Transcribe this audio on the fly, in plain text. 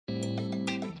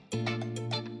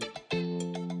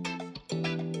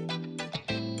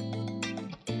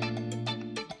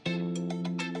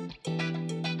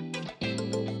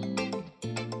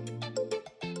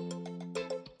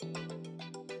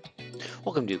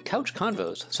Welcome to Couch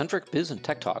Convos, Centric Biz and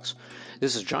Tech Talks.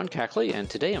 This is John Cackley, and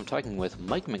today I'm talking with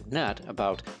Mike McNett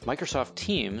about Microsoft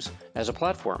Teams as a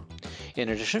platform. In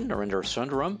addition, Narendra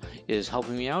Sundaram is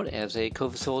helping me out as a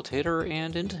co-facilitator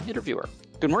and interviewer.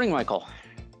 Good morning, Michael.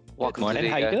 Welcome to the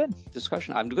How you doing?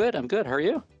 Discussion. I'm good. How are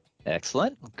you?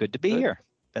 Excellent. Good to be here.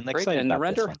 Been Great. excited And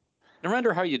about this one.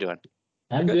 Narendra, how are you doing?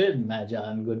 I'm good,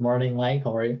 John. Good morning, Mike.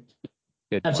 How are you?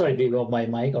 Good I'm morning. sorry, do you go by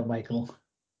Mike or Michael?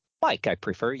 Mike, I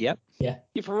prefer. Yep. Yeah.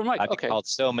 You prefer Mike? I've been Okay. called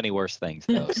so many worse things.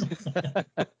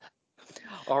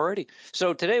 Alrighty.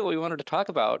 So today what we wanted to talk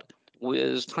about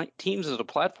was Teams as a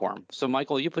platform. So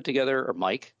Michael, you put together, or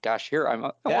Mike, gosh, here I'm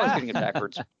always getting it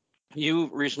backwards. You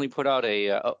recently put out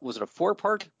was it a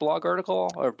 4-part blog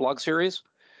article or blog series?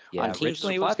 Yeah, on Teams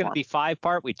originally it was going to be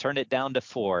 5-part. We turned it down to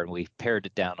 4, and we pared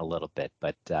it down a little bit.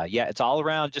 But yeah, it's all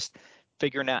around just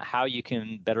figuring out how you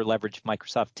can better leverage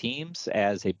Microsoft Teams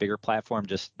as a bigger platform,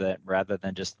 rather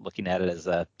than just looking at it as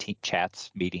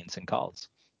chats, meetings, and calls.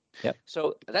 Yep.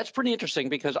 So that's pretty interesting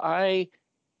because I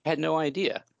had no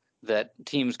idea that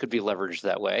Teams could be leveraged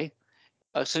that way.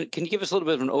 So can you give us a little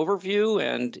bit of an overview?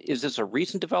 And is this a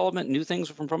recent development, new things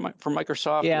from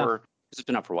Microsoft, or has it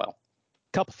been up for a while?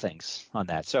 Couple things on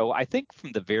that. So I think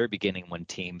from the very beginning when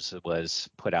Teams was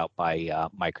put out by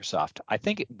Microsoft, I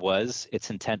think its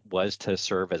intent was to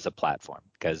serve as a platform,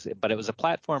 but it was a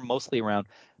platform mostly around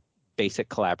basic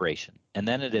collaboration, and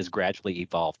then it has gradually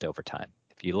evolved over time.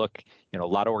 If you look, a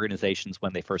lot of organizations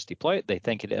when they first deploy it, they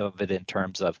think of it in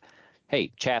terms of,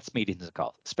 hey, chats, meetings, and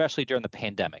calls, especially during the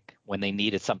pandemic when they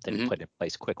needed something to put in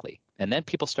place quickly. And then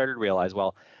people started to realize,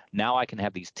 well, now I can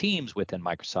have these teams within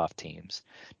Microsoft Teams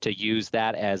to use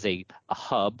that as a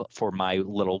hub for my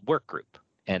little work group.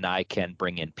 And I can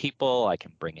bring in people, I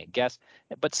can bring in guests,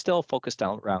 but still focused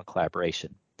around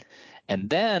collaboration. And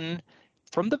then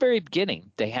from the very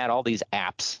beginning, they had all these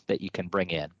apps that you can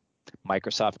bring in,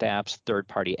 Microsoft apps,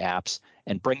 third-party apps,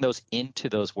 and bring those into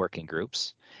those working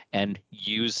groups and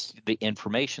use the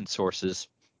information sources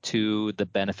to the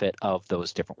benefit of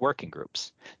those different working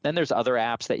groups. Then there's other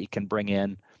apps that you can bring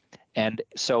in. And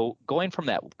so going from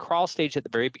that crawl stage at the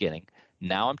very beginning,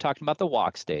 now I'm talking about the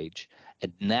walk stage,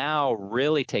 and now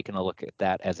really taking a look at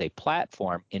that as a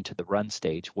platform into the run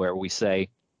stage where we say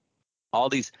all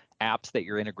these apps that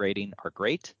you're integrating are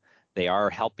great. They are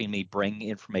helping me bring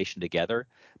information together,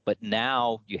 but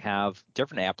now you have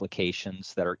different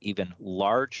applications that are even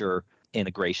larger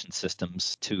integration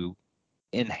systems to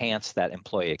enhance that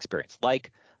employee experience.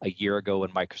 Like a year ago when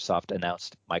Microsoft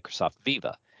announced Microsoft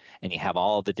Viva, and you have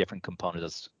all the different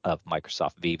components of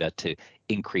Microsoft Viva to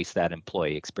increase that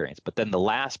employee experience. But then the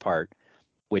last part,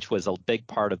 which was a big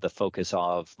part of the focus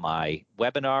of my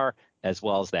webinar as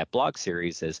well as that blog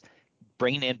series, is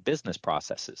bringing in business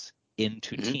processes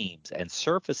into Teams and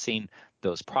surfacing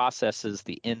those processes,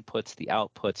 the inputs, the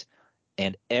outputs,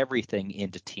 and everything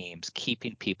into Teams,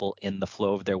 keeping people in the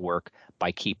flow of their work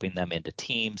by keeping them into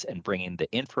Teams and bringing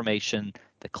the information,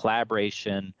 the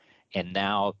collaboration, and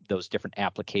now those different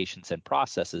applications and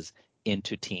processes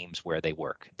into Teams where they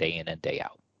work day in and day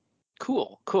out.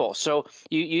 Cool. So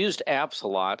you used apps a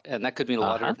lot, and that could mean a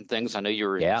lot of different things. I know you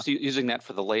were using that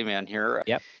for the layman here.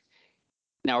 Yep.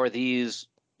 Now, are these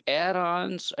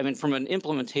add-ons? I mean, from an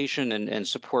implementation and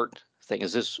support thing,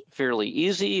 is this fairly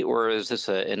easy, or is this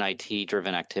an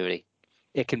IT-driven activity?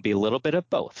 It can be a little bit of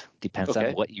both. Depends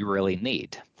on what you really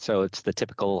need. So it's the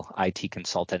typical IT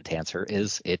consultant answer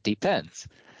is it depends.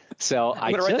 So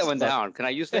I'm going to write that one down. Can I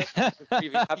use that?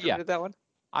 That one?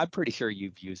 I'm pretty sure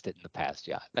you've used it in the past,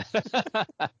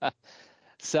 John.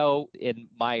 So in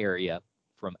my area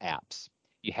from apps,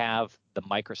 you have the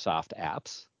Microsoft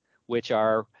apps, which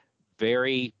are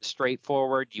very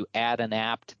straightforward. You add an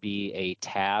app to be a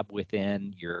tab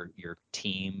within your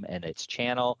team and its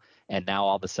channel, and now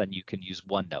all of a sudden you can use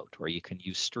OneNote, or you can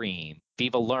use Stream,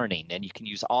 Viva Learning, and you can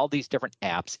use all these different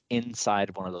apps inside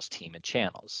of one of those team and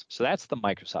channels. So that's the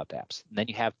Microsoft apps. And then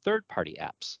you have third-party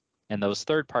apps, and those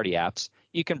third-party apps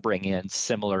you can bring in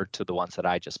similar to the ones that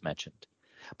I just mentioned.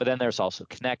 But then there's also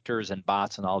connectors and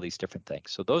bots and all these different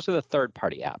things. So those are the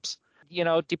third-party apps.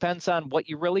 It depends on what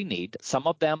you really need. Some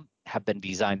of them have been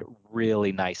designed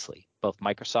really nicely, both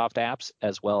Microsoft apps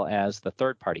as well as the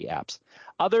third-party apps.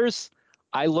 Others,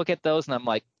 I look at those and I'm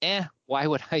like, why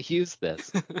would I use this?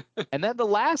 And then the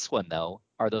last one, though,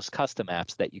 are those custom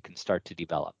apps that you can start to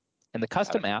develop. And the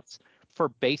custom apps, for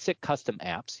basic custom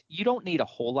apps, you don't need a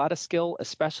whole lot of skill,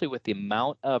 especially with the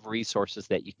amount of resources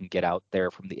that you can get out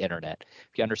there from the internet.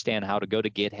 If you understand how to go to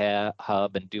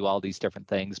GitHub and do all these different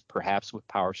things, perhaps with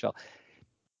PowerShell,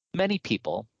 many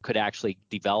people could actually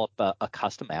develop a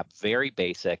custom app, very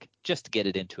basic, just to get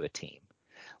it into a team.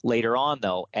 Later on,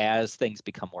 though, as things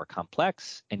become more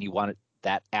complex and you want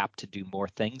that app to do more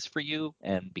things for you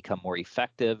and become more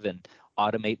effective and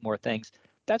automate more things,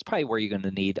 that's probably where you're going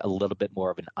to need a little bit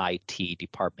more of an IT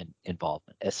department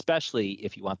involvement, especially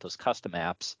if you want those custom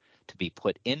apps to be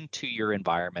put into your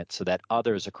environment so that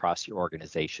others across your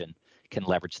organization can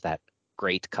leverage that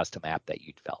great custom app that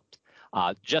you developed.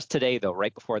 Just today, though,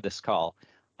 right before this call,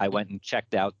 I went and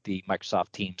checked out the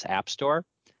Microsoft Teams App Store,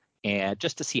 and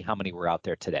just to see how many were out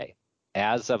there today.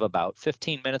 As of about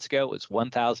 15 minutes ago, it was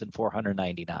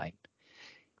 1,499.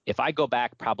 If I go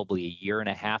back probably a year and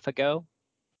a half ago,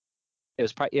 it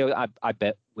was probably, I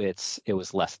bet it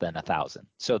was less than 1,000.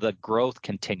 So the growth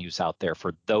continues out there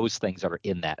for those things that are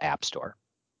in that app store.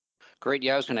 Great.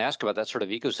 Yeah, I was going to ask about that sort of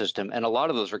ecosystem, and a lot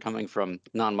of those are coming from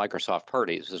non-Microsoft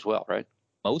parties as well, right?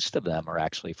 Most of them are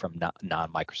actually from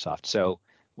non-Microsoft. So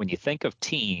when you think of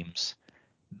Teams,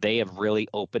 they have really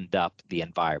opened up the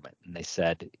environment, and they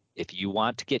said, if you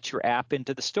want to get your app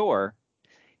into the store,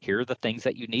 here are the things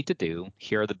that you need to do.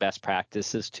 Here are the best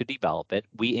practices to develop it.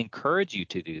 We encourage you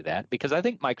to do that because I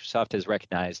think Microsoft has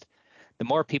recognized the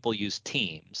more people use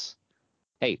Teams,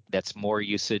 hey, that's more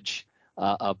usage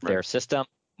of their system,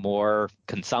 more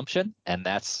consumption, and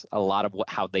that's a lot of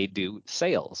how they do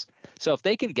sales. So if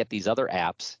they can get these other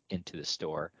apps into the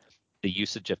store, the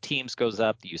usage of Teams goes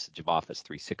up, the usage of Office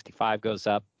 365 goes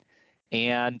up,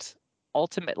 and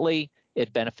ultimately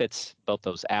it benefits both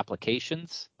those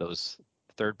applications, those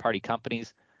third-party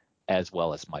companies, as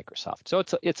well as Microsoft. So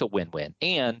it's a win-win.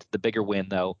 And the bigger win,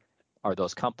 though, are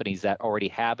those companies that already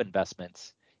have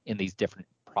investments in these different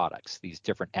products, these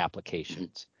different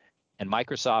applications. And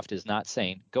Microsoft is not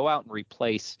saying, go out and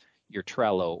replace your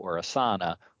Trello or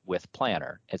Asana with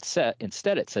Planner.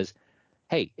 Instead, it says,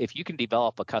 hey, if you can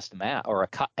develop a custom app or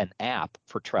an app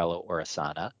for Trello or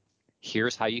Asana,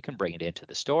 here's how you can bring it into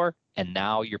the store. And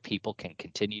now your people can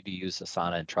continue to use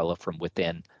Asana and Trello from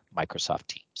within Microsoft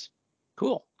Teams.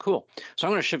 Cool. So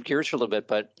I'm going to shift gears for a little bit,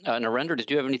 but Narendra,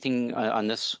 did you have anything on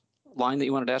this line that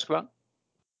you wanted to ask about?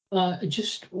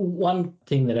 Just one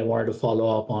thing that I wanted to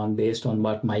follow up on based on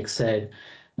what Mike said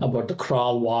about the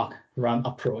crawl, walk, run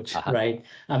approach, right?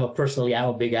 I'm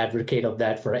a big advocate of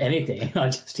that for anything,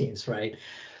 not just Teams, right?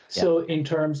 So in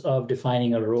terms of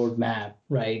defining a roadmap,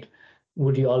 right,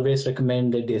 would you always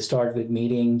recommend that they start with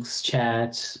meetings,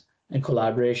 chats, and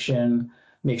collaboration?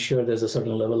 Make sure there's a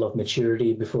certain level of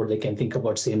maturity before they can think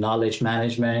about, say, knowledge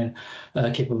management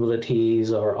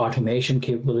capabilities or automation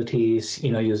capabilities,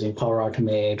 using Power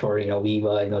Automate or,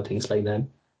 Viva, things like that?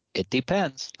 It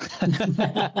depends.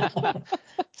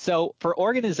 So for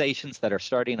organizations that are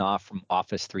starting off from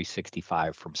Office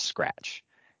 365 from scratch,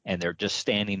 and they're just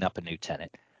standing up a new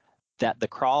tenant, that the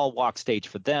crawl walk stage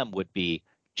for them would be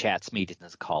chats, meetings,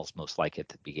 and calls, most likely at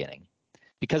the beginning.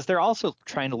 Because they're also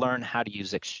trying to learn how to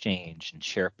use Exchange and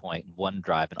SharePoint and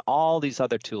OneDrive and all these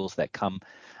other tools that come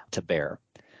to bear.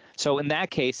 So in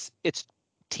that case, it's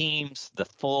Teams, the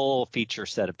full feature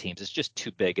set of Teams is just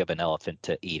too big of an elephant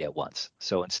to eat at once.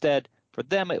 So instead, for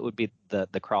them, it would be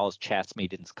the crawls, chats,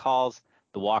 meetings, calls.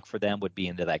 The walk for them would be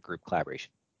into that group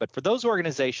collaboration. But for those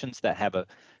organizations that have a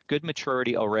good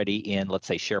maturity already in, let's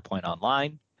say, SharePoint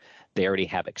Online, they already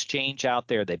have Exchange out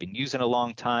there. They've been using it a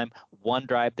long time.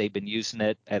 OneDrive, they've been using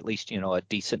it at least, a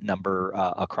decent number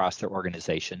across their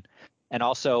organization. And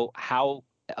also, how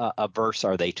averse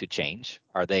are they to change?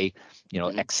 Are they,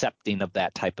 accepting of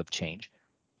that type of change?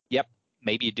 Yep,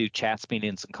 maybe you do chats,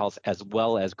 meetings, and calls as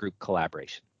well as group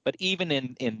collaboration. But even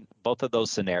in both of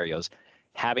those scenarios,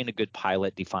 having a good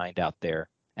pilot defined out there,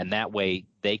 and that way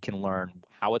they can learn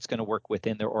how it's going to work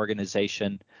within their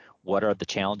organization, what are the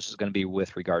challenges going to be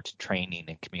with regard to training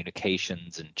and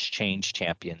communications and change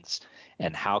champions,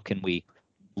 and how can we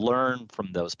learn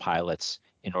from those pilots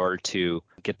in order to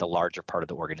get the larger part of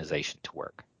the organization to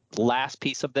work. The last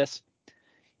piece of this,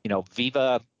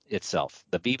 Viva itself,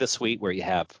 the Viva suite where you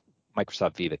have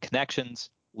Microsoft Viva Connections,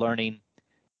 Learning,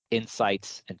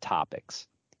 Insights, and Topics.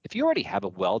 If you already have a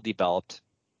well-developed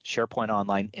SharePoint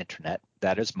Online intranet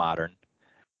that is modern,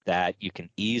 that you can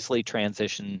easily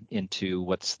transition into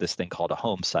what's this thing called a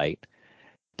home site,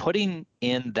 putting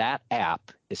in that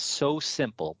app is so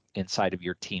simple inside of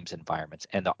your Teams environments.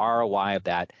 And the ROI of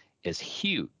that is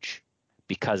huge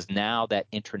because now that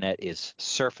intranet is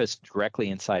surfaced directly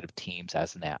inside of Teams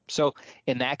as an app. So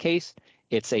in that case,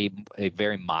 it's a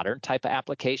very modern type of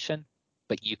application,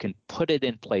 but you can put it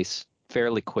in place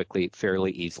fairly quickly,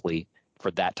 fairly easily for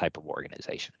that type of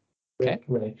organization. Okay.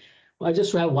 Right. Well, I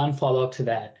just have one follow-up to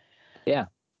that. Yeah.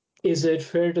 Is it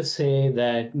fair to say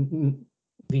that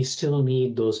we still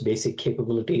need those basic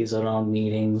capabilities around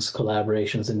meetings,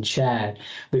 collaborations, and chat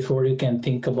before you can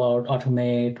think about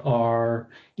Automate or,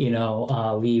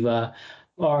 Viva.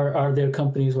 Or are there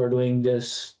companies who are doing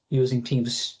this using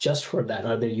Teams just for that?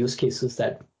 Are there use cases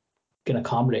that can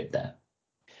accommodate that?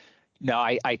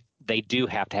 No, they do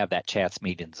have to have that chats,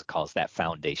 meetings, calls, that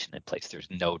foundation in place. There's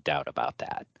no doubt about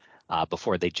that.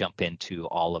 Before they jump into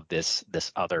all of this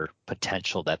other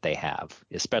potential that they have,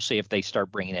 especially if they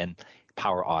start bringing in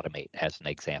Power Automate as an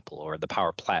example, or the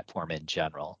Power Platform in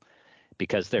general,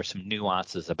 because there's some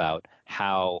nuances about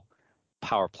how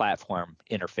Power Platform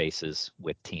interfaces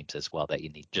with Teams as well that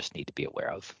you just need to be aware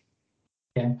of.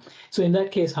 Okay. So in that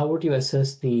case, how would you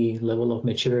assess the level of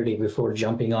maturity before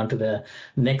jumping on to the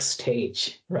next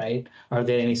stage, right? Are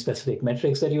there any specific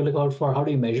metrics that you look out for? How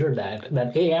do you measure that?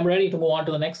 That, hey, I'm ready to move on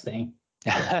to the next thing.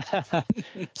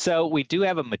 So we do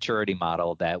have a maturity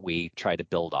model that we try to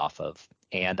build off of,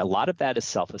 and a lot of that is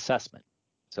self-assessment.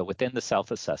 So within the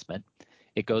self-assessment,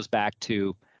 it goes back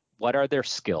to what are their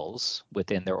skills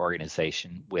within their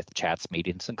organization with chats,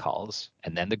 meetings, and calls,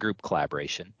 and then the group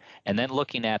collaboration, and then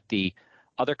looking at the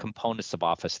other components of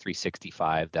Office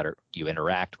 365 that you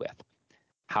interact with.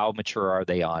 How mature are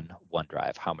they on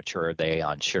OneDrive? How mature are they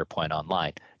on SharePoint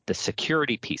Online? The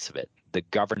security piece of it, the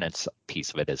governance piece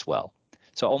of it as well.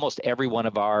 So almost every one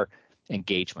of our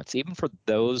engagements, even for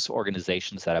those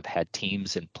organizations that have had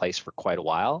Teams in place for quite a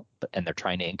while, and they're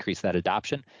trying to increase that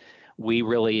adoption, we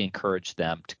really encourage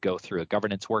them to go through a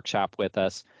governance workshop with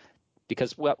us,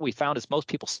 because what we found is most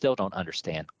people still don't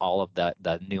understand all of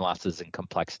the nuances and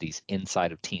complexities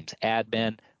inside of Teams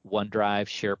admin, OneDrive,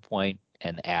 SharePoint,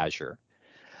 and Azure.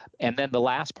 And then the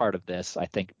last part of this, I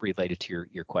think, related to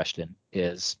your question,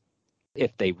 is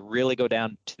if they really go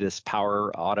down to this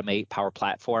Power Automate, Power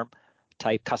Platform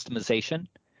type customization,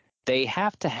 they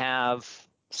have to have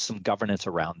some governance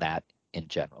around that in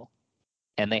general.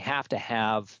 And they have to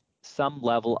have some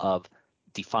level of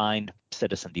defined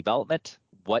citizen development.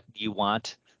 What you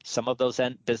want some of those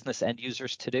business end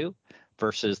users to do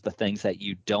versus the things that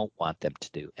you don't want them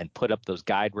to do, and put up those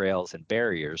guide rails and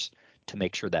barriers to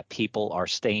make sure that people are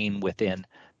staying within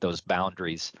those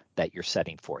boundaries that you're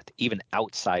setting forth, even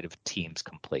outside of Teams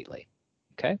completely.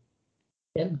 Okay?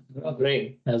 Yeah, oh,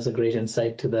 great. That was a great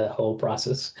insight to the whole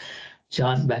process.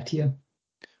 John, back to you.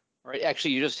 All right.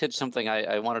 Actually, you just hit something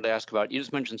I wanted to ask about. You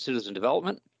just mentioned citizen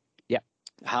development. Yeah.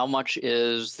 How much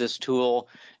is this tool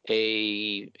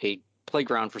a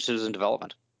playground for citizen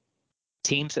development?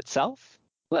 Teams itself?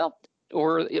 Well,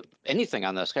 or anything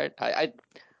on this.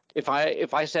 If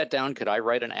I sat down, could I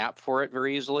write an app for it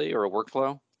very easily, or a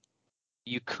workflow?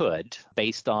 You could,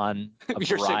 based on a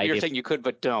you're variety. Saying you could,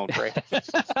 but don't, right?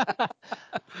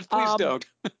 Please don't.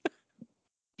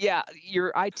 Yeah, your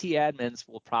IT admins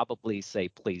will probably say,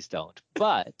 please don't.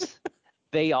 But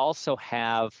they also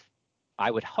have,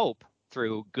 I would hope,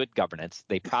 through good governance,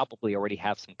 they probably already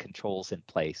have some controls in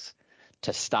place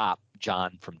to stop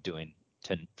John from doing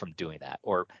that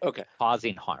or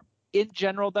causing harm. In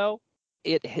general, though,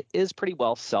 it is pretty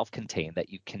well self-contained that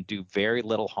you can do very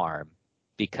little harm,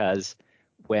 because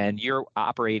when you're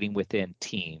operating within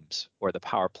Teams or the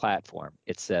Power Platform,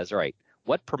 it says, all right,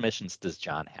 what permissions does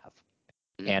John have?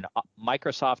 And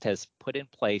Microsoft has put in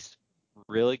place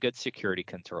really good security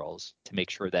controls to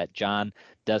make sure that John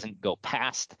doesn't go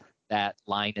past that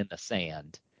line in the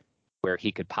sand where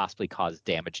he could possibly cause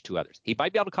damage to others. He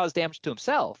might be able to cause damage to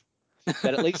himself,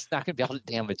 but at least not going to be able to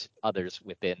damage others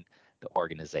within the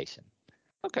organization.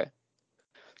 Okay,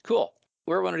 cool.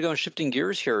 Where I wanted to go, shifting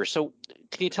gears here. So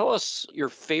can you tell us your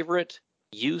favorite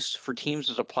use for Teams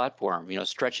as a platform,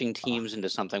 stretching Teams into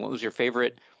something? What was your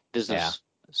favorite business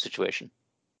situation?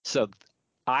 So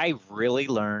I really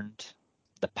learned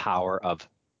the power of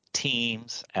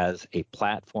Teams as a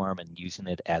platform and using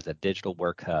it as a digital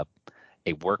work hub,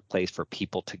 a workplace for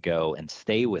people to go and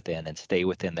stay within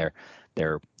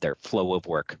their flow of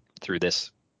work through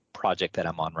this project that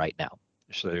I'm on right now.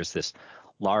 So there's this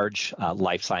large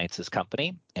life sciences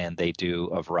company, and they do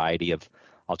a variety of,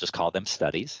 I'll just call them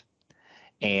studies.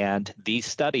 And these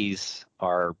studies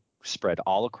are spread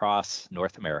all across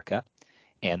North America,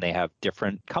 and they have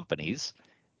different companies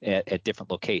at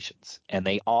different locations, and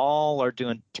they all are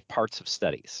doing parts of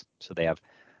studies. So they have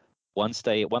one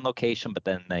study at one location, but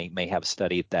then they may have a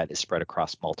study that is spread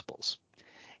across multiples.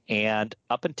 And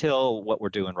up until what we're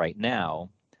doing right now,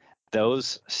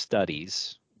 those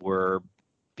studies were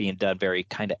being done very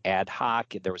kind of ad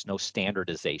hoc. There was no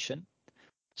standardization.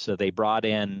 So they brought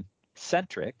in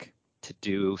Centric to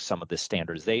do some of the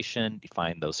standardization,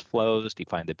 define those flows,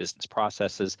 define the business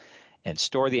processes, and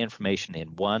store the information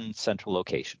in one central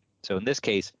location. So in this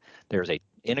case, there's a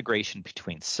integration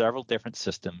between several different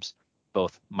systems,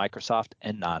 both Microsoft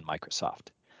and non-Microsoft.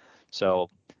 So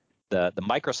the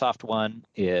Microsoft one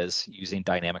is using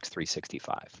Dynamics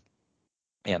 365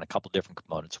 and a couple different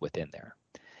components within there.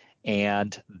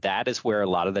 And that is where a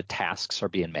lot of the tasks are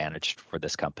being managed for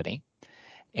this company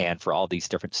and for all these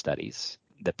different studies.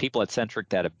 The people at Centric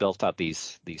that have built out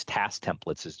these task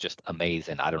templates is just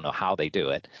amazing. I don't know how they do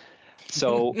it.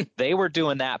 So they were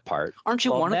doing that part. Aren't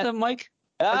you one of them, Mike?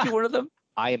 Aren't you one of them?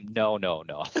 I am no.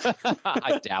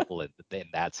 I dabble in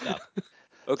that stuff.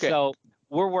 Okay. So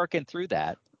we're working through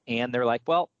that, and they're like,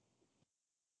 well,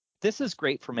 this is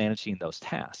great for managing those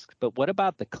tasks, but what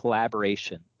about the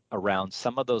collaboration around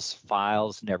some of those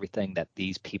files and everything that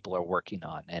these people are working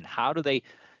on, and how do they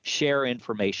share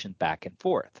information back and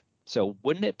forth? So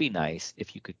wouldn't it be nice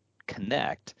if you could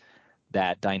connect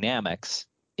that Dynamics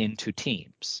into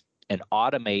Teams and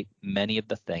automate many of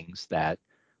the things that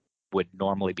would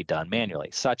normally be done manually,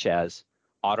 such as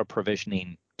auto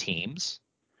provisioning teams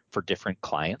for different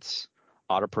clients,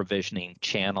 auto provisioning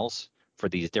channels for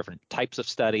these different types of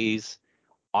studies,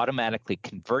 automatically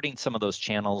converting some of those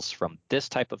channels from this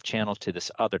type of channel to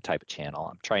this other type of channel.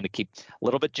 I'm trying to keep a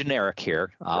little bit generic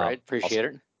here. Right, appreciate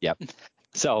it. Yep.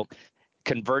 So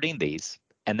converting these,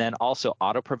 and then also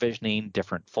auto provisioning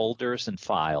different folders and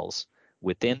files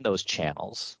within those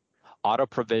channels, auto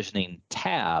provisioning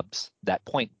tabs that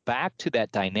point back to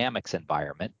that Dynamics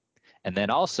environment. And then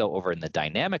also over in the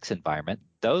Dynamics environment,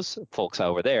 those folks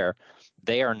over there,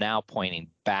 they are now pointing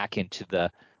back into the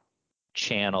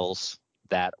channels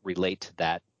that relate to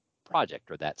that project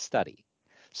or that study.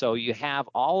 So you have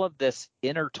all of this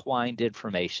intertwined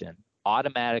information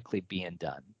automatically being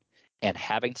done and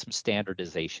having some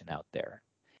standardization out there.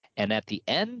 And at the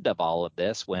end of all of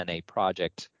this, when a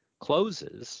project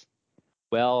closes,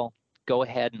 well, go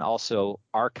ahead and also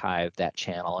archive that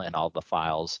channel and all the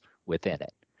files within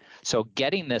it. So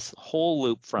getting this whole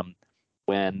loop from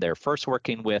when they're first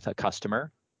working with a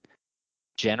customer,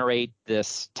 generate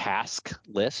this task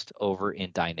list over in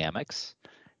Dynamics,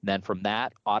 then from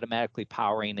that, automatically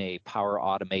powering a Power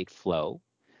Automate flow.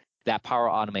 That Power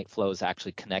Automate flow is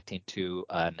actually connecting to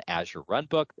an Azure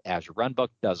Runbook. Azure Runbook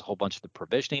does a whole bunch of the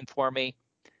provisioning for me,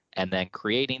 and then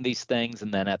creating these things,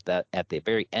 and then at the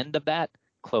very end of that,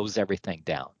 close everything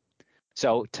down.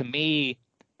 So to me,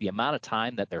 the amount of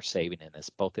time that they're saving in this,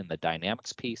 both in the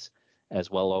Dynamics piece as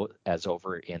well as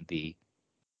over in the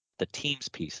Teams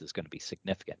piece, is going to be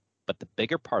significant. But the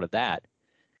bigger part of that,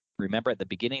 remember at the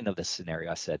beginning of this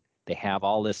scenario, I said they have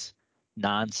all this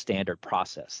non-standard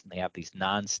process, and they have these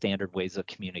non-standard ways of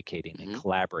communicating and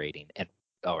collaborating. And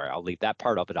all right, I'll leave that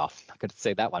part of it off. I'm not going to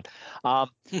say that one.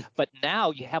 But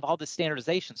now you have all this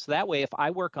standardization. So that way, if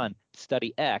I work on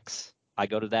study X, I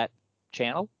go to that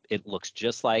channel, it looks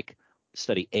just like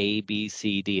study A, B,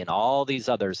 C, D, and all these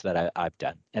others that I've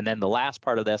done. And then the last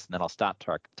part of this, and then I'll stop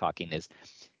talking, is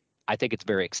I think it's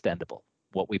very extendable.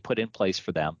 What we put in place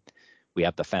for them, we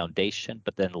have the foundation,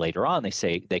 but then later on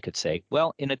they could say,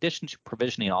 well, in addition to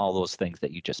provisioning all those things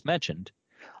that you just mentioned,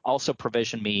 also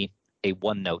provision me a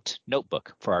OneNote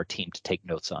notebook for our team to take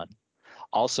notes on.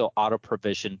 Also auto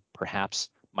provision perhaps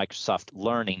Microsoft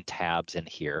Learning tabs in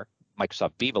here,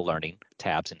 Microsoft Viva Learning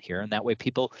tabs in here, and that way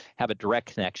people have a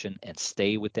direct connection and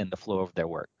stay within the flow of their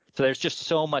work. So there's just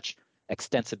so much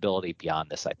extensibility beyond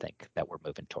this, I think, that we're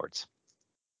moving towards.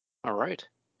 All right,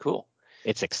 cool.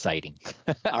 It's exciting.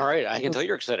 All right, I can tell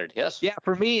you're excited. Yes. Yeah,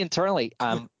 for me internally,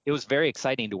 it was very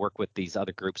exciting to work with these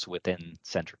other groups within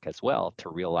Centric as well to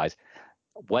realize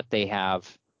what they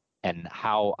have and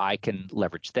how I can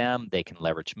leverage them. They can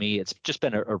leverage me. It's just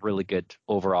been a really good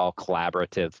overall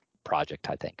collaborative project,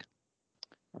 I think.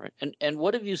 All right, and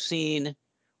what have you seen,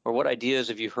 or what ideas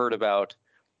have you heard about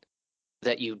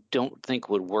that you don't think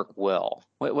would work well?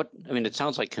 What I mean, it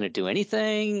sounds like, can it do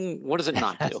anything? What does it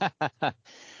not do?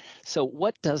 So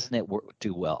what doesn't it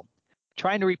do well?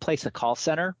 Trying to replace a call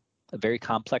center, a very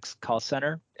complex call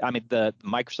center. I mean, the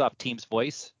Microsoft Teams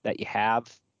voice that you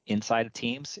have inside of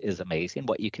Teams is amazing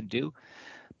what you can do,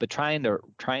 but trying to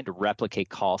replicate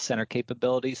call center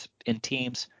capabilities in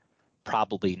Teams,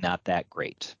 probably not that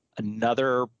great.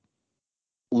 Another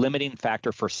limiting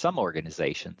factor for some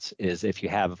organizations is if you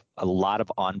have a lot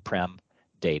of on-prem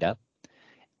data,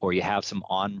 or you have some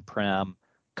on-prem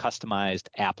customized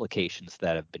applications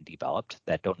that have been developed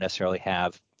that don't necessarily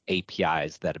have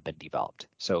APIs that have been developed.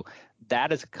 So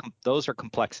those are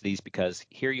complexities, because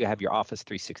here you have your Office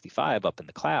 365 up in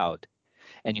the cloud,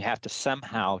 and you have to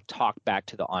somehow talk back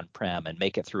to the on-prem and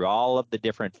make it through all of the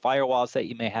different firewalls that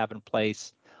you may have in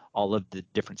place, all of the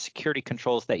different security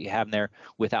controls that you have in there,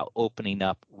 without opening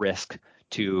up risk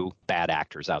to bad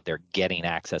actors out there getting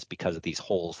access because of these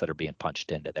holes that are being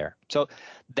punched into there. So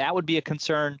that would be a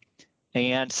concern.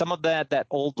 And some of that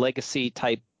old legacy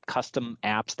type custom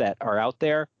apps that are out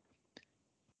there,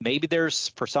 maybe there's,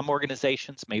 for some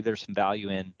organizations, maybe there's some value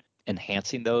in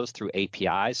enhancing those through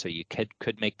APIs, so you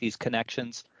could make these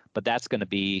connections, but that's going to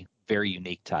be very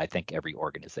unique to, I think, every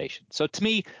organization. So to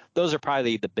me, those are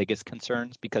probably the biggest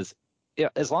concerns, because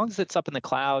as long as it's up in the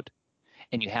cloud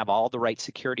and you have all the right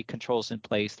security controls in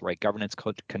place, the right governance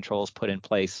controls put in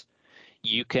place,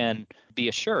 you can be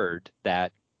assured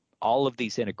that all of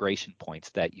these integration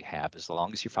points that you have, as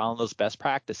long as you're following those best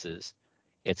practices,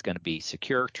 it's going to be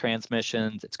secure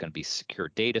transmissions, it's going to be secure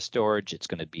data storage, it's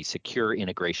going to be secure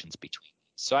integrations between.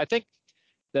 So I think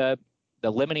the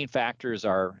limiting factors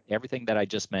are everything that I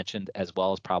just mentioned, as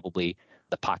well as probably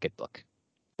the pocketbook.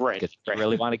 Right. If you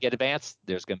really want to get advanced,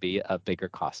 there's going to be a bigger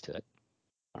cost to it.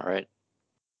 All right.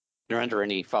 Narendra,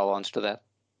 any follow-ons to that?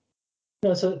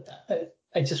 No, so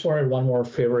I just wanted one more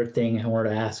favorite thing I wanted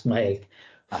to ask Mike.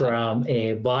 From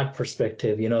a bot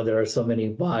perspective, there are so many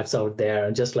bots out there,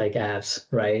 just like apps,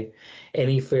 right?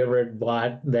 Any favorite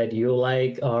bot that you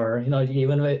like, or,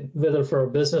 even whether for a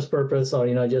business purpose or,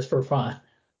 just for fun?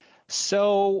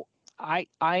 So I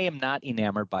am not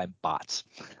enamored by bots.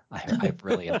 I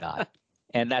really am not.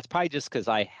 And that's probably just because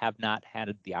I have not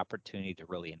had the opportunity to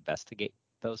really investigate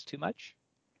those too much.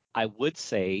 I would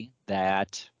say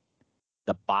that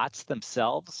the bots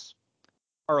themselves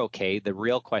are okay. The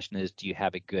real question is, do you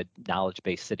have a good knowledge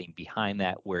base sitting behind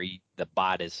that where the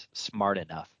bot is smart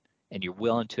enough and you're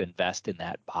willing to invest in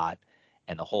that bot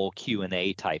and the whole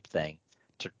Q&A type thing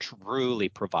to truly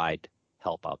provide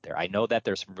help out there? I know that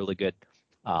there's some really good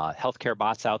healthcare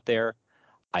bots out there.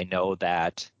 I know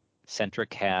that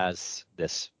Centric has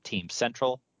this Team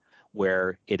Central,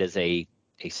 where it is a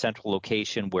central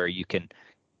location where you can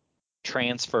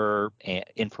transfer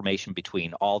information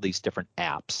between all these different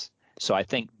apps. So I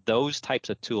think those types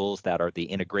of tools that are the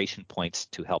integration points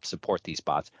to help support these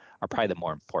bots are probably the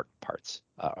more important parts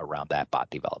around that bot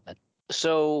development.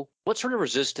 So what sort of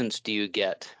resistance do you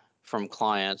get from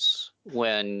clients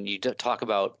when you talk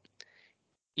about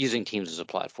using Teams as a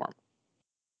platform?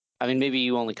 I mean, maybe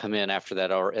you only come in after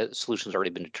that or solution's already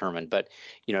been determined, but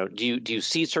do you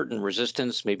see certain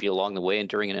resistance maybe along the way and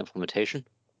during an implementation?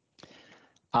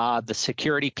 The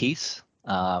security piece.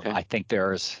 Okay. I think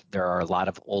there are a lot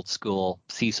of old school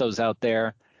CISOs out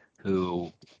there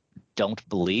who don't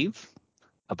believe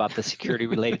about the security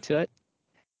related to it.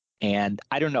 And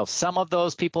I don't know, some of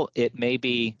those people, it may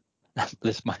be,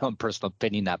 this is my own personal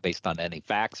opinion, not based on any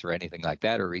facts or anything like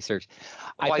that or research.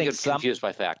 I get confused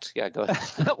by facts. Yeah, go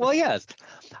ahead. Well, yes.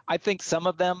 I think some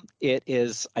of them,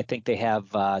 I think they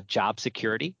have job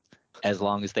security as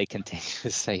long as they continue to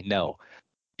say no.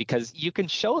 Because you can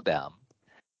show them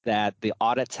that the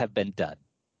audits have been done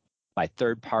by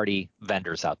third-party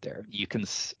vendors out there. You can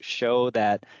show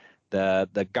that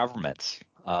the governments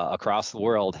across the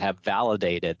world have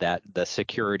validated that the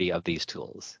security of these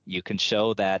tools. You can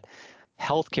show that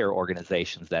healthcare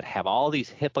organizations that have all these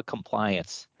HIPAA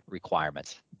compliance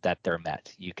requirements that they're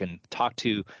met. You can talk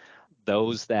to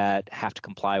those that have to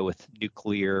comply with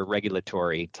nuclear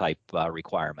regulatory type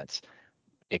requirements.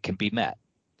 It can be met.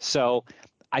 So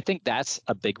I think that's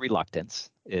a big reluctance,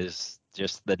 is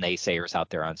just the naysayers out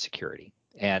there on security.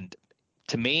 And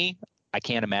to me, I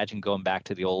can't imagine going back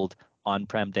to the old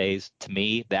on-prem days. To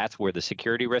me, that's where the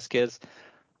security risk is.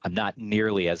 I'm not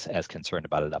nearly as concerned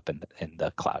about it up in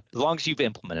the cloud, as long as you've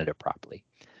implemented it properly.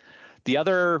 The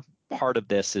other part of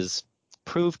this is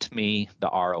prove to me the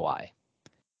ROI,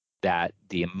 that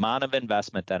the amount of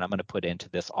investment that I'm going to put into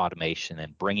this automation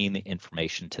and bringing the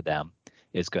information to them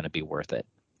is going to be worth it.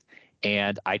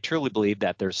 And I truly believe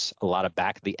that there's a lot of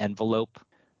back of the envelope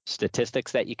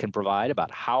statistics that you can provide about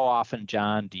how often,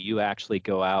 John, do you actually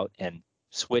go out and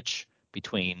switch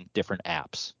between different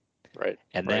apps. Right.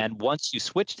 And then once you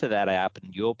switch to that app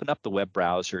and you open up the web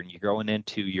browser and you're going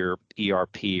into your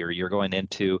ERP or you're going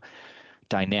into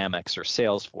Dynamics or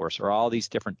Salesforce or all these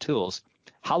different tools,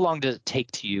 how long does it take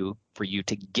for you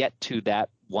to get to that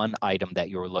one item that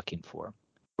you're looking for?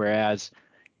 Whereas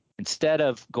instead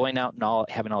of going out and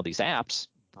having all these apps,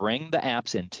 bring the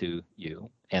apps into you.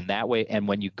 And that way, and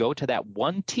when you go to that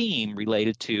one team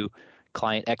related to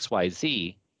client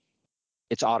XYZ,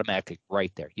 it's automatic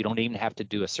right there. You don't even have to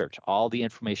do a search. All the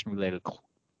information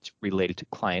related to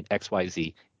client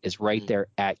XYZ is right there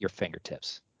at your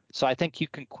fingertips. So I think you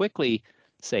can quickly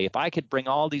say, if I could bring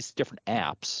all these different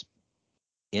apps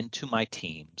into my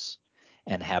teams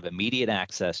and have immediate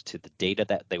access to the data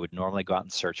that they would normally go out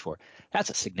and search for, that's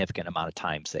a significant amount of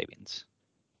time savings.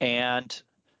 And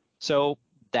so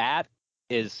that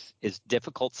is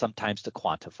difficult sometimes to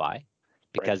quantify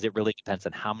because it really depends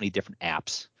on how many different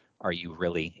apps are you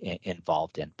really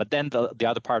involved in. But then the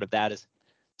other part of that is,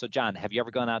 so John, have you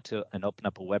ever gone out to and open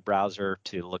up a web browser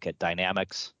to look at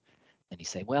dynamics? And you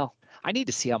say, well, I need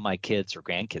to see how my kids or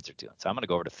grandkids are doing. So I'm going to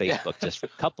go over to Facebook just for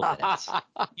a couple of minutes.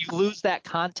 You lose that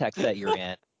context that you're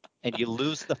in and you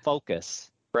lose the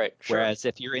focus. Right. Sure. Whereas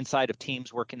if you're inside of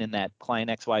Teams working in that client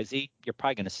XYZ, you're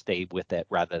probably going to stay with it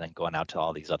rather than going out to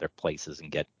all these other places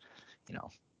and get,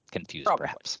 confused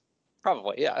perhaps.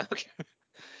 Probably. Yeah. Okay.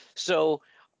 So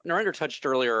Narendra touched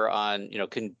earlier on,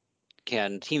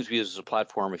 can Teams be used as a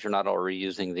platform if you're not already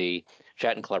using the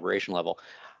chat and collaboration level?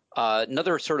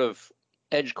 Another sort of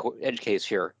edge case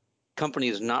here. Company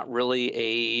is not really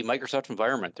a Microsoft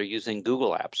environment. They're using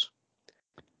Google Apps.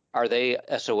 Are they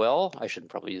SOL? I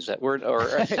shouldn't probably use that word.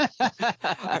 Or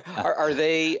are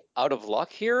they out of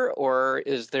luck here, or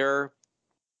is there,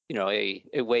 a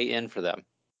way in for them?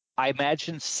 I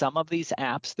imagine some of these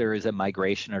apps there is a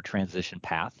migration or transition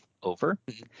path over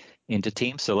into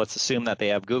Teams. So let's assume that they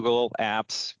have Google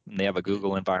apps and they have a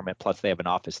Google environment, plus they have an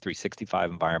Office 365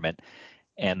 environment,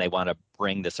 and they want to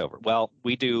bring this over. Well,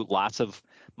 we do lots of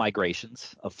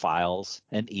migrations of files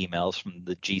and emails from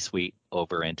the G Suite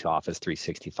over into Office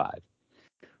 365.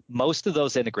 Most of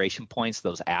those integration points,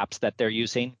 those apps that they're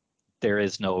using, there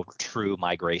is no true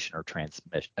migration or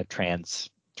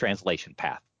translation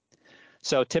path.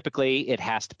 So typically it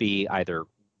has to be either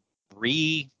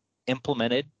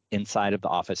re-implemented inside of the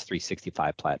Office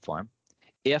 365 platform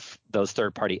if those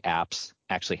third-party apps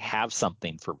actually have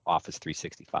something for Office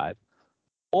 365,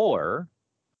 or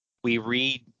we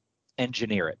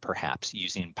re-engineer it perhaps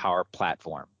using Power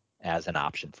Platform as an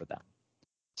option for them.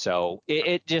 So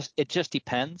it just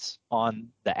depends on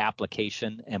the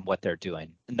application and what they're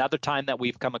doing. Another time that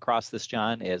we've come across this,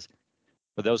 John, is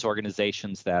for those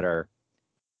organizations that are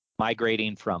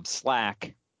migrating from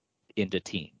Slack into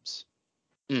Teams.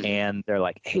 And they're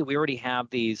like, hey, we already have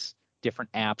these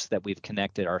different apps that we've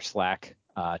connected our Slack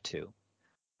to.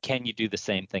 Can you do the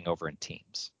same thing over in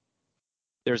Teams?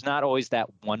 There's not always that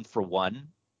one-for-one,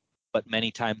 but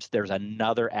many times there's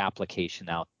another application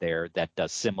out there that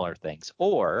does similar things.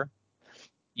 Or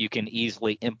you can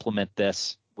easily implement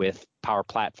this with Power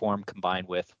Platform combined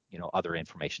with other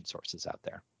information sources out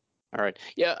there. All right.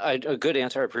 Yeah, a good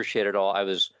answer. I appreciate it all.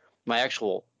 My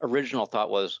actual original thought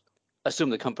was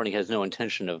assume the company has no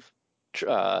intention of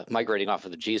migrating off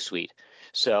of the G Suite.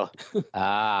 So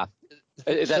that's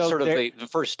so sort of the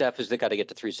first step is they got to get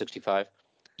to 365.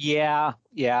 Yeah.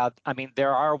 I mean,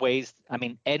 there are ways. I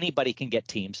mean, anybody can get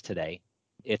Teams today.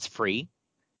 It's free,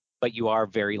 but you are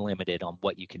very limited on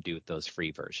what you can do with those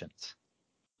free versions.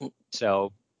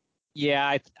 So,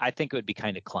 yeah, I think it would be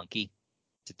kind of clunky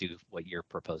to do what you're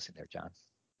proposing there, John.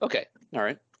 Okay. All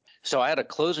right. So I had a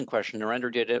closing question.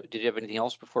 Narendra, did you have anything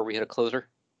else before we hit a closer?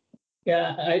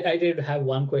 Yeah, I did have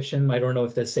one question. I don't know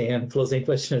if the same closing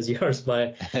question as yours,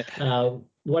 but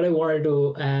what I wanted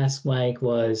to ask Mike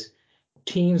was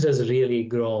Teams has really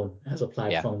grown as a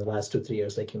platform the last 2-3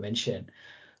 years, like you mentioned.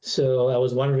 So I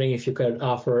was wondering if you could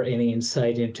offer any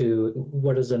insight into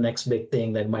what is the next big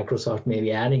thing that Microsoft may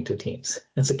be adding to Teams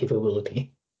as a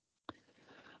capability.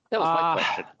 That was my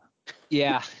question.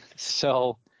 Yeah.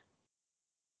 So,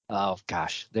 oh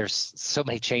gosh, there's so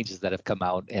many changes that have come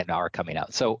out and are coming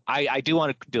out. So I do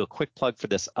want to do a quick plug for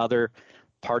this other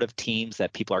part of Teams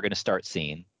that people are going to start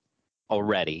seeing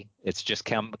already. It's just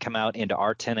come out into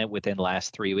our tenant within the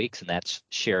last 3 weeks, and that's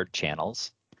shared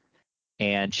channels.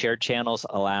 And shared channels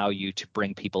allow you to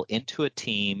bring people into a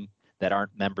team that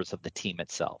aren't members of the team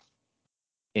itself.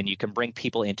 And you can bring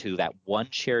people into that one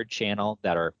shared channel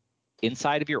that are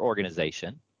inside of your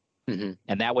organization.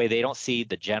 And that way they don't see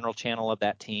the general channel of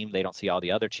that team. They don't see all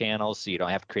the other channels. So you don't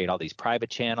have to create all these private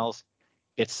channels.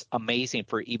 It's amazing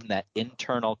for even that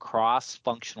internal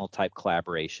cross-functional type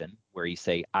collaboration where you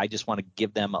say, I just want to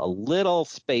give them a little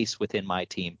space within my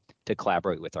team to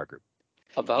collaborate with our group.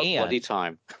 About bloody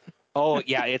time. Oh,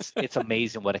 yeah, it's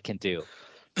amazing what it can do.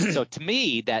 So to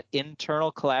me, that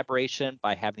internal collaboration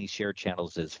by having these shared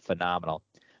channels is phenomenal.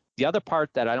 The other part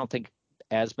that I don't think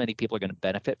as many people are going to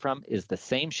benefit from is the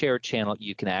same shared channel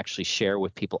you can actually share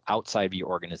with people outside of your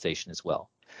organization as well.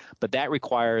 But that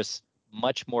requires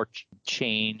much more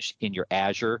change in your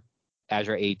Azure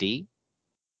AD.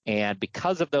 And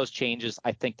because of those changes,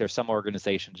 I think there's some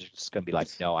organizations that are just going to be like,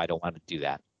 no, I don't want to do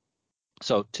that.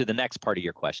 So to the next part of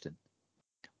your question,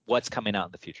 what's coming out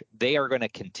in the future? They are going to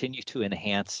continue to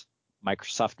enhance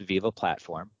Microsoft Viva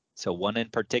platform. So one in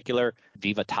particular,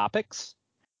 Viva Topics.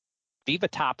 Viva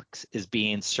Topics is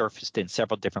being surfaced in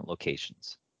several different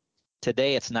locations.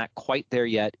 Today, it's not quite there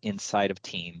yet inside of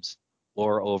Teams.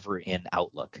 or over in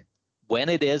Outlook. When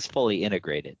it is fully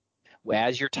integrated,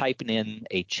 as you're typing in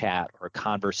a chat or a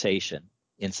conversation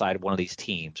inside of one of these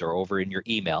teams or over in your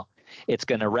email, it's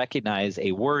going to recognize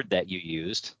a word that you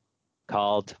used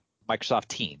called Microsoft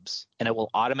Teams, and it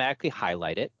will automatically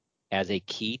highlight it as a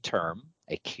key term,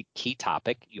 a key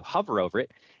topic. You hover over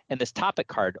it, and this topic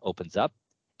card opens up,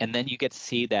 and then you get to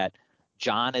see that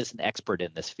John is an expert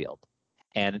in this field.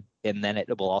 And then it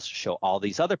will also show all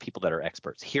these other people that are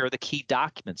experts. Here are the key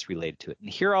documents related to it. And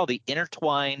here are all the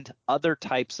intertwined other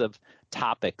types of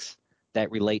topics that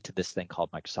relate to this thing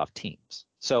called Microsoft Teams.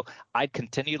 So I'd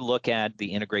continue to look at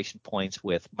the integration points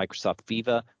with Microsoft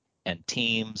Viva and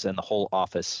Teams and the whole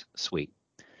Office suite.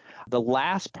 The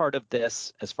last part of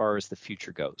this, as far as the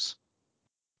future goes,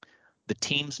 the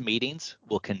Teams meetings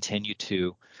will continue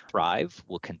to thrive,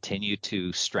 will continue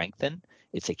to strengthen.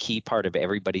 It's a key part of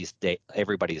everybody's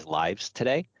lives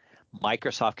today.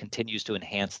 Microsoft continues to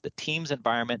enhance the Teams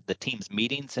environment, the Teams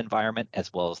meetings environment,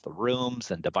 as well as the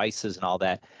rooms and devices and all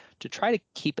that, to try to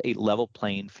keep a level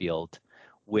playing field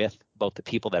with both the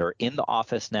people that are in the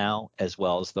office now as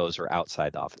well as those who are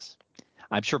outside the office.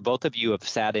 I'm sure both of you have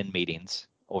sat in meetings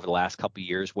over the last couple of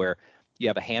years where you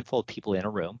have a handful of people in a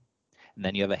room, and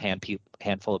then you have a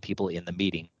handful of people in the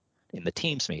meeting, in the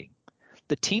Teams meeting.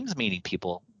 The Teams meeting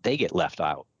people, they get left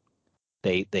out.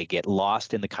 They get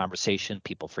lost in the conversation.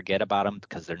 People forget about them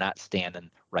because they're not standing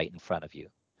right in front of you.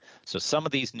 So some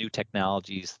of these new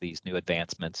technologies, these new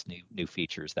advancements, new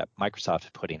features that Microsoft is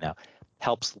putting out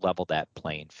helps level that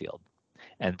playing field.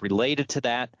 And related to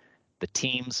that, the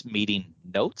Teams meeting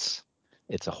notes,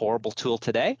 it's a horrible tool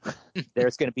today.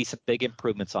 There's going to be some big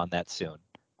improvements on that soon,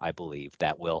 I believe,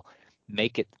 that will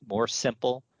make it more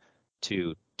simple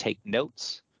to take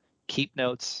notes, keep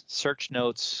notes, search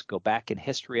notes, go back in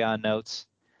history on notes.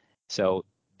 So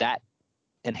that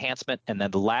enhancement. And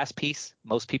then the last piece,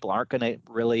 most people aren't going to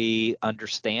really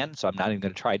understand, so I'm not even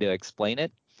going to try to explain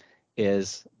it,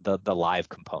 is the live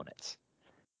components.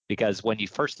 Because when you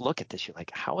first look at this, you're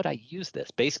like, how would I use this?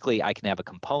 Basically, I can have a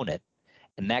component,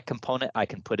 and that component I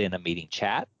can put in a meeting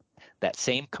chat. That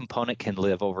same component can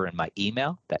live over in my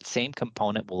email. That same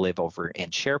component will live over in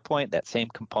SharePoint. That same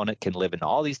component can live in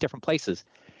all these different places.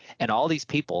 And all these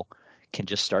people can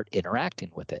just start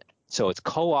interacting with it. So it's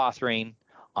co-authoring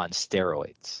on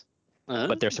steroids.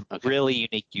 But there's some really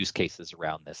unique use cases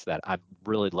around this that I'm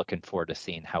really looking forward to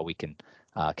seeing how we can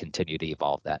continue to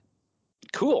evolve that.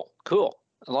 Cool.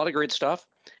 A lot of great stuff.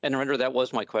 And remember, that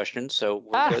was my question, so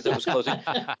that was closing.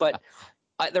 But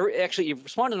actually, you've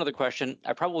responded to another question.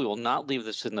 I probably will not leave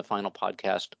this in the final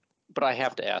podcast, but I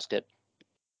have to ask it.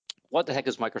 What the heck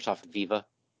is Microsoft Viva?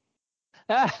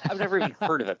 I've never even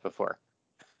heard of it before.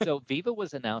 So Viva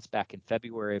was announced back in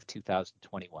February of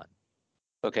 2021.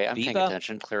 Okay, I'm paying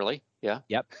attention, clearly. Yeah.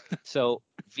 Yep. So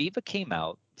Viva came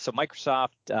out. So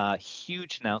Microsoft,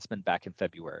 huge announcement back in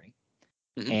February.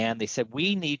 Mm-hmm. And they said,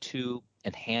 we need to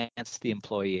enhance the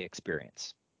employee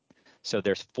experience. So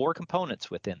there's 4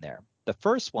 components within there. The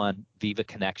first one, Viva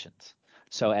Connections.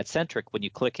 So at Centric, when you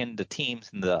click into Teams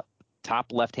in the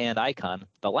top left-hand icon,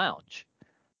 the lounge,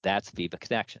 that's Viva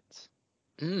Connections.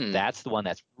 That's the one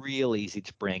that's real easy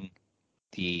to bring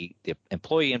the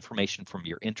employee information from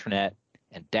your intranet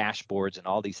and dashboards and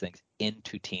all these things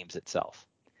into Teams itself.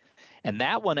 And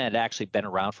that one had actually been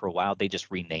around for a while. They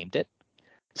just renamed it.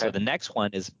 Okay. So the next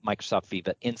one is Microsoft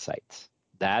Viva Insights.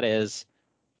 That is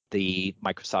the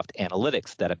Microsoft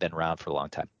Analytics that have been around for a long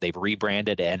time. They've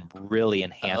rebranded and really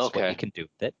enhanced what you can do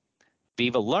with it.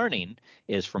 Viva Learning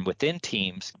is from within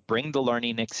Teams, bring the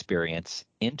learning experience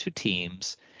into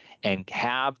Teams and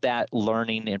have that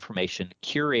learning information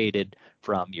curated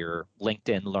from your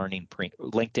LinkedIn Learning,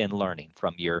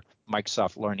 from your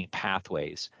Microsoft Learning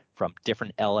Pathways, from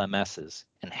different LMSs,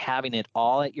 and having it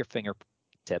all at your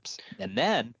fingertips. And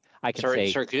then I can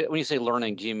say... Sorry, when you say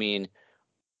learning, do you mean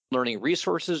learning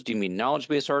resources? Do you mean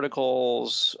knowledge-based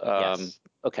articles? Yes.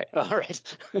 Okay, all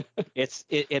right.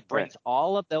 It brings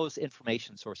all of those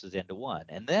information sources into one.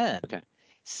 And then...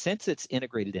 Since it's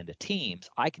integrated into Teams,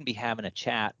 I can be having a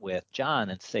chat with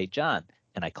John and say, John,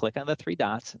 and I click on the 3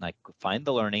 dots and I find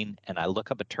the learning and I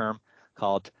look up a term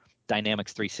called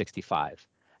Dynamics 365.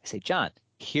 I say, John,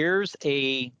 here's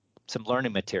some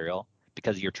learning material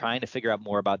because you're trying to figure out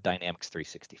more about Dynamics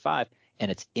 365,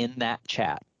 and it's in that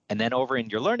chat. And then over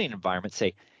in your learning environment,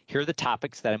 say, here are the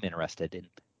topics that I'm interested in.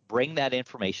 Bring that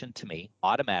information to me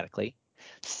automatically.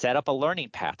 Set up a learning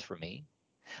path for me.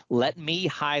 Let me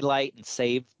highlight and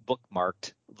save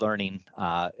bookmarked learning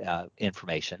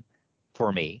information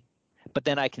for me, but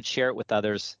then I can share it with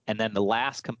others. And then the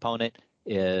last component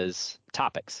is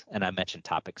topics, and I mentioned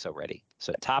topics already.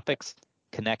 So topics,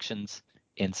 connections,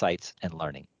 insights, and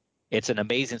learning. It's an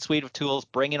amazing suite of tools,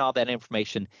 bringing all that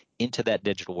information into that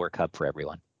digital work hub for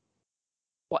everyone.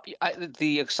 Well,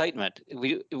 the excitement,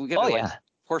 we get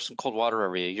pour some cold water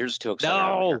over you. You're just too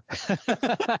excited. No,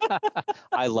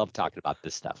 I love talking about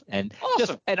this stuff, and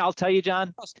awesome. And I'll tell you,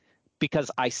 John,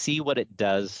 because I see what it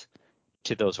does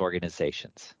to those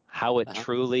organizations, how it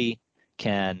truly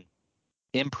can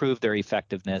improve their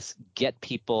effectiveness, get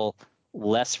people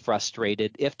less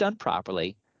frustrated, if done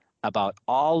properly, about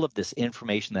all of this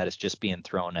information that is just being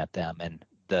thrown at them and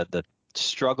the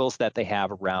struggles that they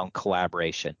have around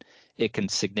collaboration. It can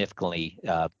significantly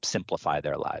simplify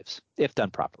their lives if done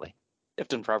properly. If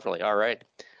done properly. All right.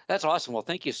 That's awesome. Well,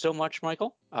 thank you so much,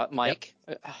 Michael. Mike.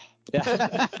 Yep.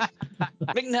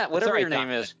 McNett, whatever your name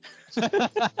is.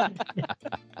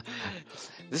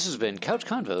 This has been Couch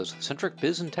Convos, Centric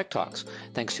Biz and Tech Talks.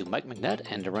 Thanks to Mike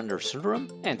McNett and Narendra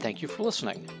Sundaram, and thank you for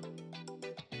listening.